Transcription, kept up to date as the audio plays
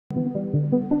Hello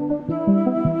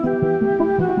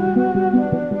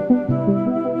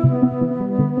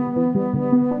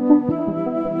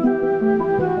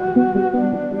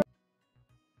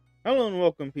and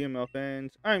welcome, PML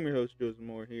fans. I'm your host, Joseph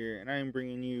Moore here, and I am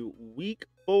bringing you week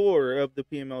 4 of the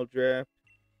PML draft.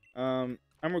 I'm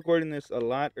recording this a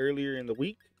lot earlier in the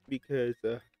week because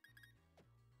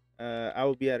I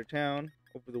will be out of town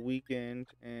over the weekend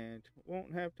and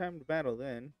won't have time to battle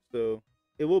then. So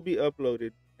it will be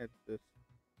uploaded at this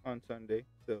on Sunday.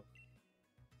 So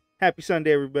happy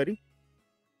Sunday, everybody.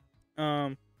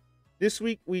 Um, this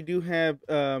week we do have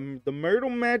the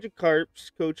Myrtle Magic Carps,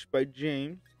 coached by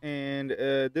James, and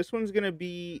this one's gonna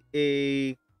be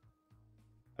a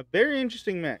very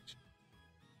interesting match.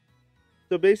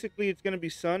 So basically, it's gonna be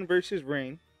sun versus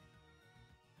rain,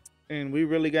 and we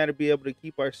really got to be able to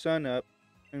keep our sun up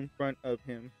in front of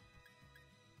him,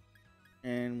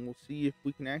 and we'll see if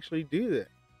we can actually do that.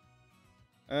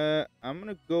 I'm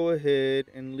gonna go ahead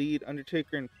and lead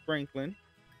Undertaker and Franklin.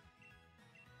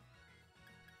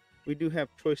 We do have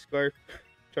Choice Scarf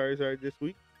Charizard this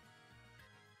week,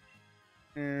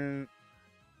 and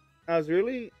I was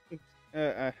really,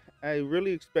 I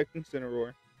really expect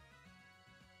Incineroar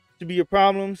to be a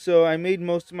problem, so I made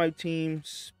most of my team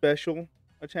special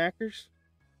attackers,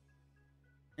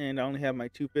 and I only have my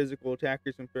two physical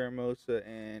attackers in Pheromosa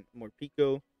and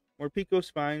Morpeko. Morpeko's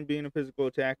fine being a physical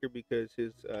attacker because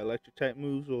his electric type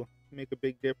moves will make a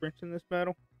big difference in this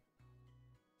battle.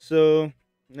 So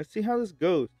let's see how this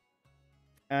goes.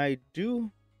 I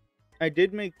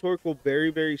did make Torkoal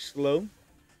very slow,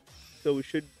 so we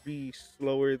should be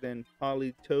slower than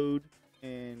Politoed,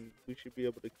 and we should be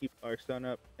able to keep our sun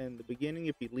up in the beginning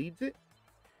if he leads it.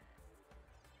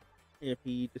 If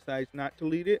he decides not to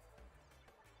lead it,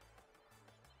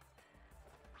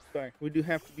 sorry, we do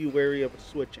have to be wary of a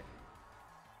switching.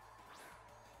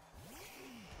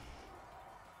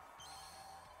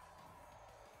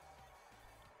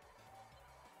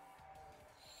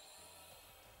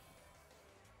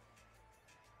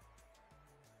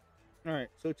 Alright,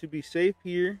 so to be safe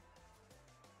here,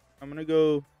 I'm going to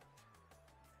go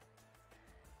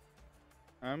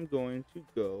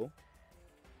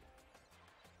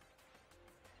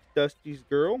Dusty's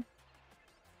Girl.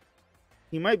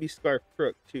 He might be Scarf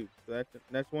Crook too, so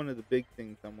that's one of the big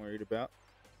things I'm worried about.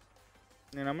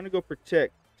 And I'm going to go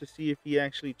Protect to see if he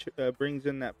actually brings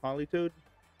in that Politoed.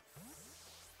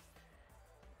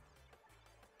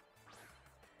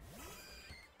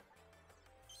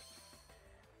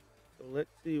 So let's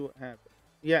see what happens.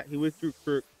 Yeah, he withdrew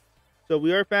Crook. So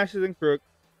we are faster than Crook.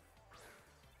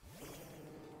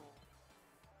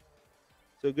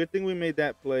 So good thing we made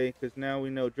that play, because now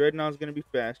we know Dreadnought's going to be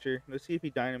faster. Let's see if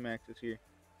he Dynamaxes here.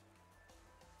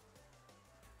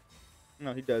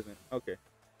 No, he doesn't. Okay.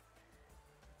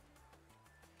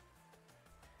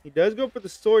 He does go for the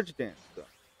Swords Dance, though.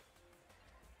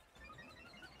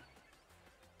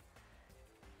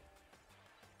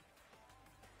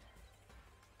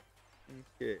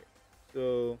 Okay,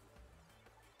 so...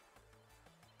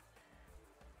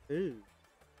 Ooh.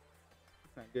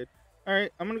 That's not good.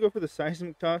 Alright, I'm going to go for the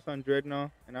Seismic Toss on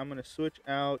Dreadnought, and I'm going to switch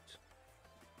out...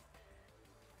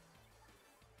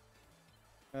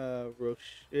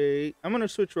 Rocher. I'm going to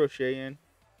switch Rocher in.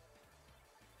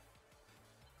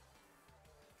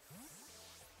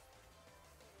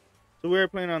 So we're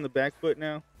playing on the back foot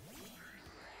now.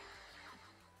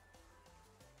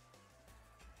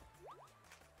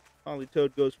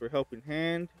 Politoed goes for Helping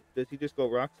Hand. Does he just go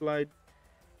Rock Slide?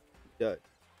 He does.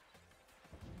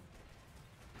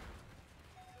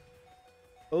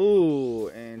 Oh,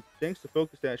 and thanks to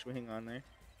Focus Dash, we hang on there.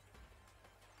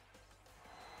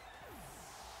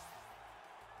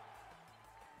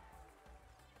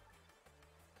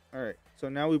 Alright, so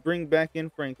now we bring back in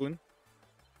Franklin.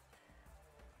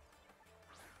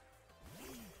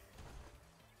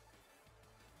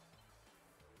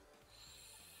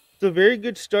 It's a very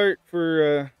good start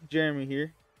for Jeremy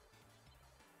here.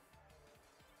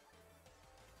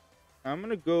 I'm going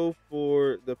to go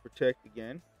for the Protect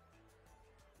again.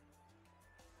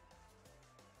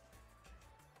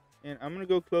 And I'm going to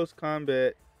go Close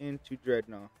Combat into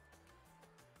Dreadnought.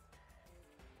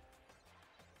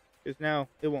 Because now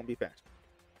it won't be fast.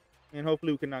 And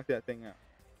hopefully we can knock that thing out.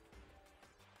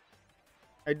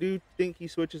 I do think he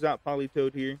switches out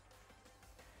Politoed here.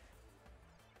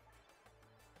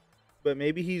 But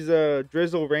maybe he's a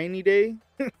drizzle rainy day.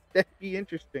 That'd be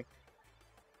interesting.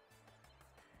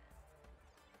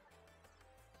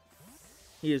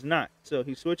 He is not. So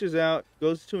he switches out,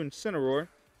 goes to Incineroar.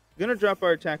 Gonna drop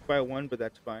our attack by 1, but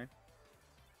that's fine.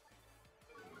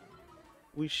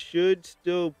 We should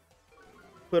still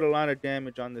put a lot of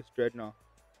damage on this Dreadnought.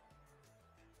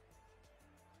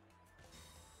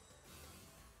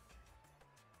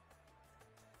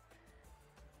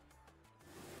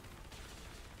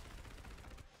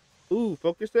 Ooh,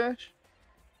 Focus Sash?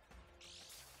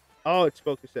 Oh, it's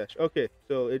Focus Sash. Okay,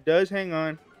 so it does hang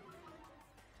on.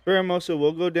 Pheromosa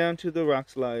will go down to the Rock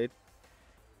Slide.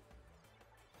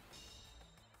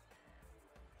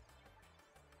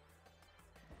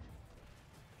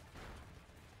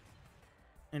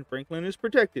 And Franklin is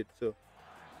protected, so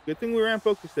good thing we ran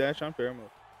Focus Sash on Pheromosa.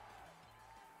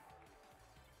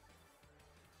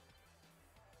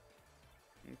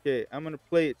 Okay, I'm going to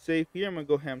play it safe here. I'm going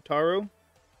to go Hamtaro.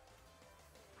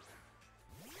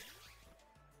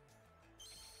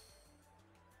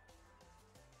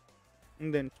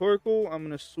 And then Torkoal, I'm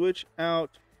going to switch out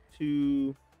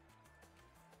to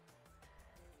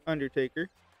Undertaker.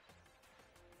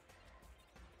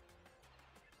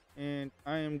 And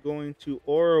I am going to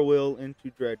Aura Will into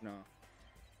Dreadnought.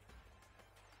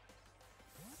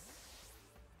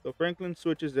 So Franklin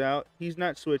switches out. He's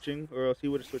not switching, or else he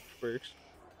would have switched first.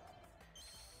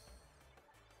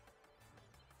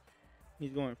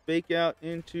 He's going Fake Out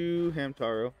into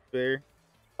Hamtaro. Fair.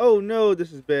 Oh no,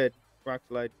 this is bad. Rock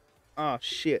Slide. Oh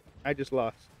shit, I just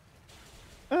lost.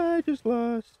 I just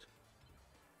lost.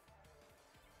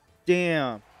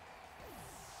 Damn.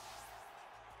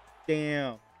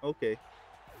 Damn. Okay.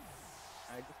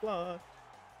 I just lost.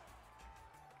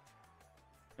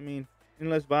 I mean,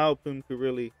 unless Vileplume could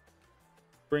really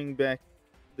bring back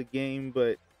the game,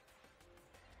 but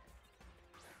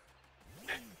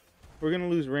we're gonna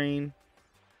lose Rain.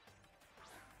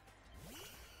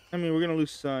 I mean, we're gonna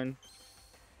lose Sun.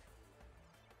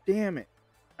 Damn it.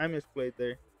 I misplayed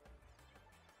there.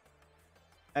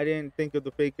 I didn't think of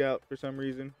the Fake Out for some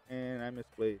reason, and I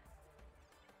misplayed.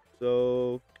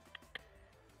 So,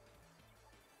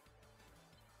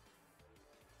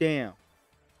 damn.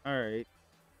 Alright.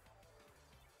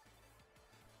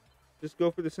 Just go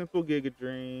for the simple Giga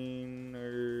Drain,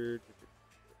 or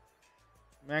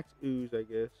Max Ooze, I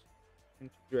guess,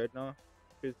 into Dreadnought.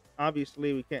 Because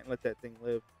obviously we can't let that thing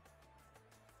live.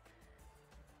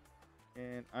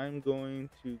 And I'm going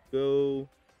to go...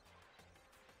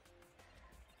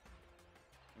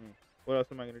 What else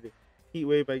am I going to do? Heat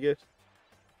Wave, I guess.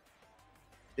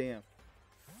 Damn.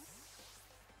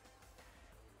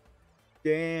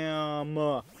 Damn.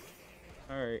 Alright.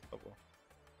 Oh, well.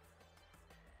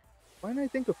 Why didn't I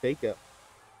think of Fake Out?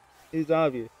 It's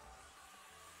obvious.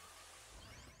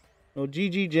 No,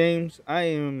 GG James. I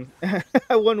am...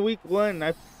 I won week 1.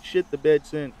 I've shit the bed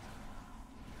since.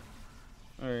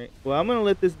 Alright. Well, I'm going to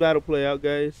let this battle play out,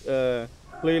 guys.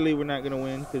 Clearly, we're not going to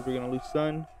win because we're going to lose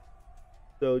Sun.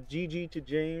 So, GG to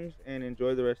James, and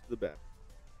enjoy the rest of the battle.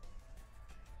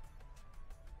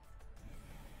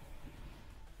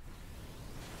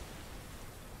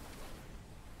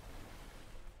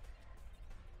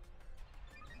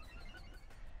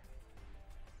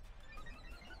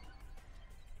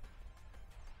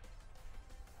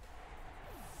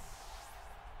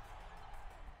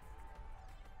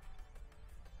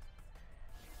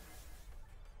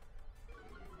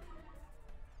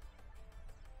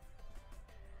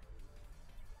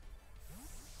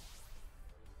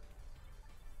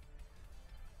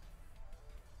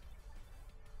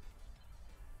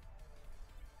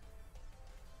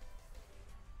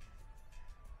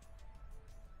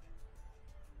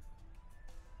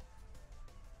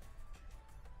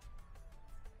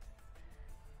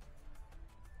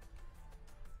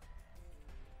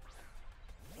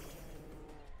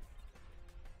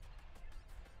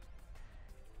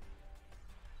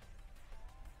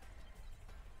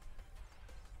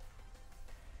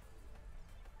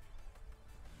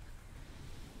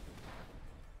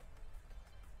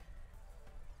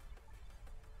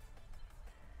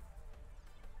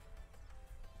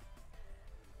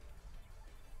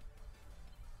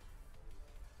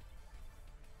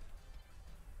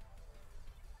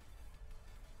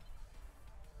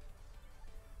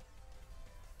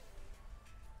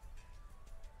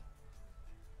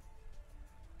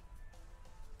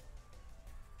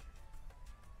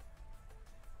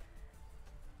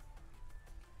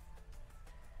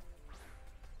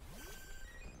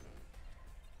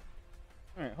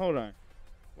 Alright, hold on.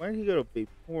 Why did he go to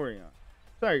Vaporeon?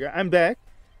 Sorry, guys. I'm back.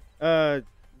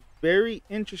 Very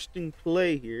interesting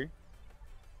play here.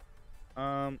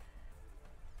 I'm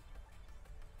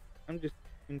just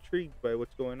intrigued by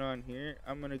what's going on here.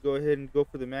 I'm going to go ahead and go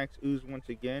for the Max Ooze once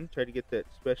again. Try to get that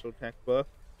special attack buff.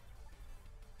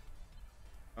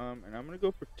 And I'm going to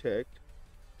go Protect.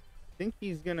 I think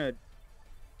he's going to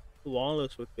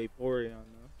Flawless with Vaporeon,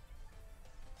 though.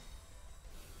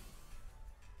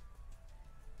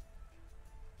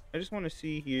 I just want to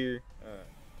see here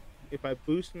if I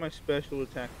boost my special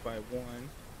attack by 1,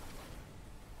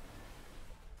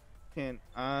 can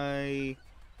I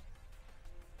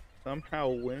somehow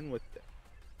win with that.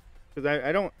 Because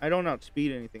I don't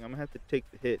outspeed anything. I'm gonna have to take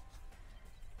the hits.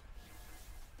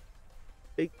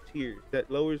 Take tears. That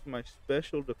lowers my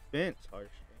special defense harshly.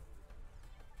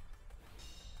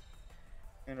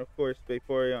 And of course,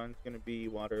 Vaporeon is gonna be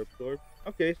water absorbed.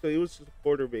 Okay, so he was a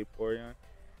supporter Vaporeon.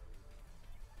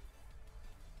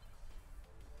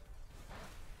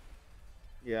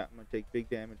 Yeah, I'm gonna take big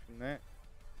damage from that.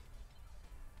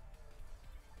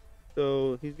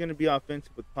 So he's gonna be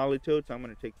offensive with Politoed, so I'm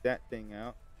gonna take that thing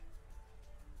out.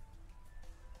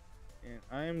 And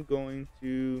I am going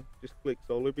to just click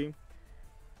Solar Beam.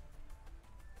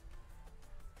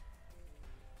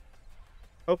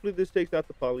 Hopefully this takes out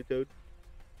the Politoed.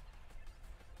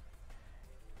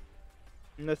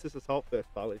 Unless it's Assault Vest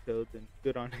Politoed, then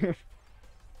good on him.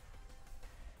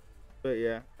 But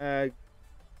yeah, I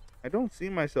don't see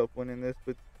myself winning this,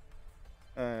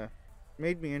 but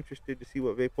made me interested to see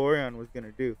what Vaporeon was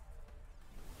gonna do.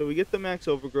 So we get the max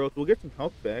overgrowth. We'll get some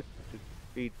health back, which would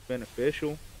be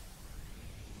beneficial.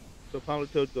 So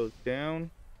Politoed goes down.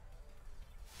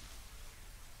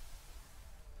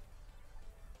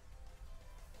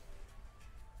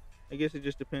 I guess it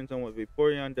just depends on what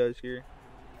Vaporeon does here.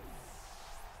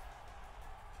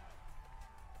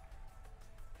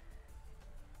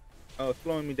 Oh,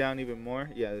 slowing me down even more.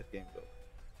 Yeah, this game's over.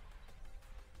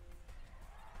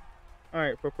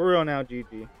 Alright, for real now,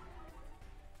 GG.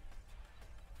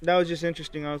 That was just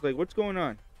interesting. I was like, what's going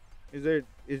on? Is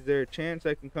there a chance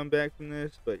I can come back from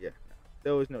this? But yeah, no,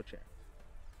 there was no chance.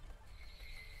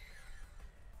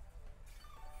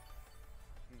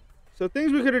 So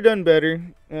things we could have done better.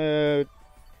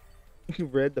 You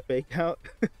read the fake out.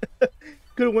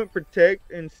 Could have went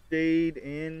Protect and stayed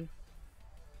in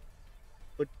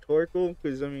with Torkoal,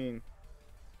 because I mean,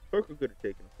 Torkoal could have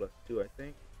taken a +2, I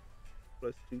think.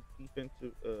 +2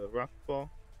 defensive rock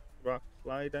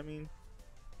slide. I mean.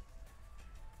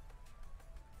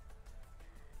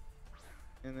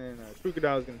 And then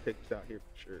Crocodile is going to take us out here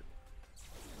for sure.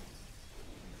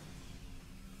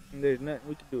 And there's nothing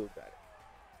we can do about it.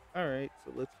 Alright,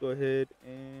 so let's go ahead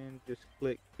and just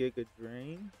click Giga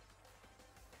Drain.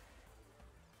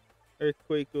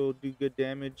 Earthquake will do good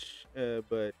damage,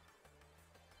 but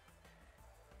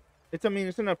it's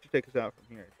enough to take us out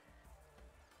from here.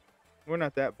 We're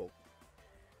not that bulky.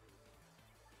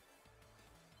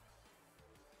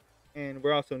 And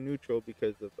we're also neutral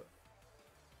because of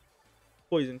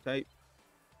poison type.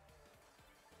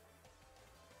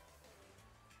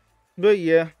 But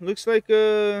yeah, looks like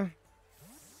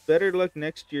better luck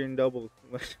next year in doubles.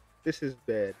 This is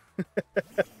bad.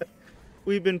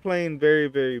 We've been playing very,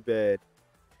 very bad,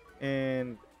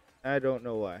 and I don't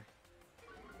know why.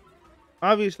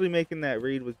 Obviously making that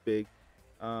read was big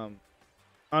on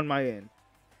my end.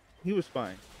 He was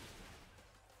fine.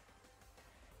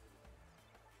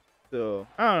 So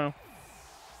I don't know.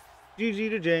 GG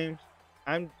to James.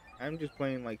 I'm just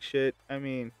playing like shit. I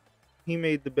mean, he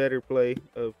made the better play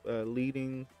of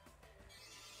leading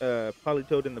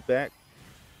Politoed in the back,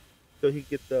 so he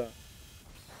get the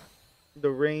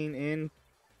rain in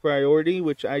priority,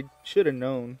 which I should have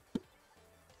known.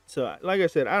 So like I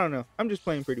said, I don't know. I'm just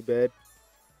playing pretty bad.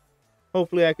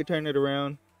 Hopefully I could turn it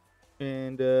around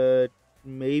and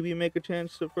maybe make a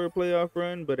chance for a playoff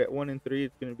run. But at 1-3,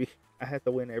 it's gonna be I have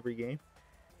to win every game,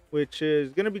 which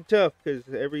is gonna be tough because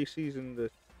every season the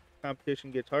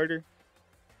competition gets harder,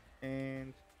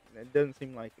 and it doesn't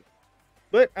seem like it.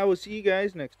 But I will see you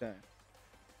guys next time.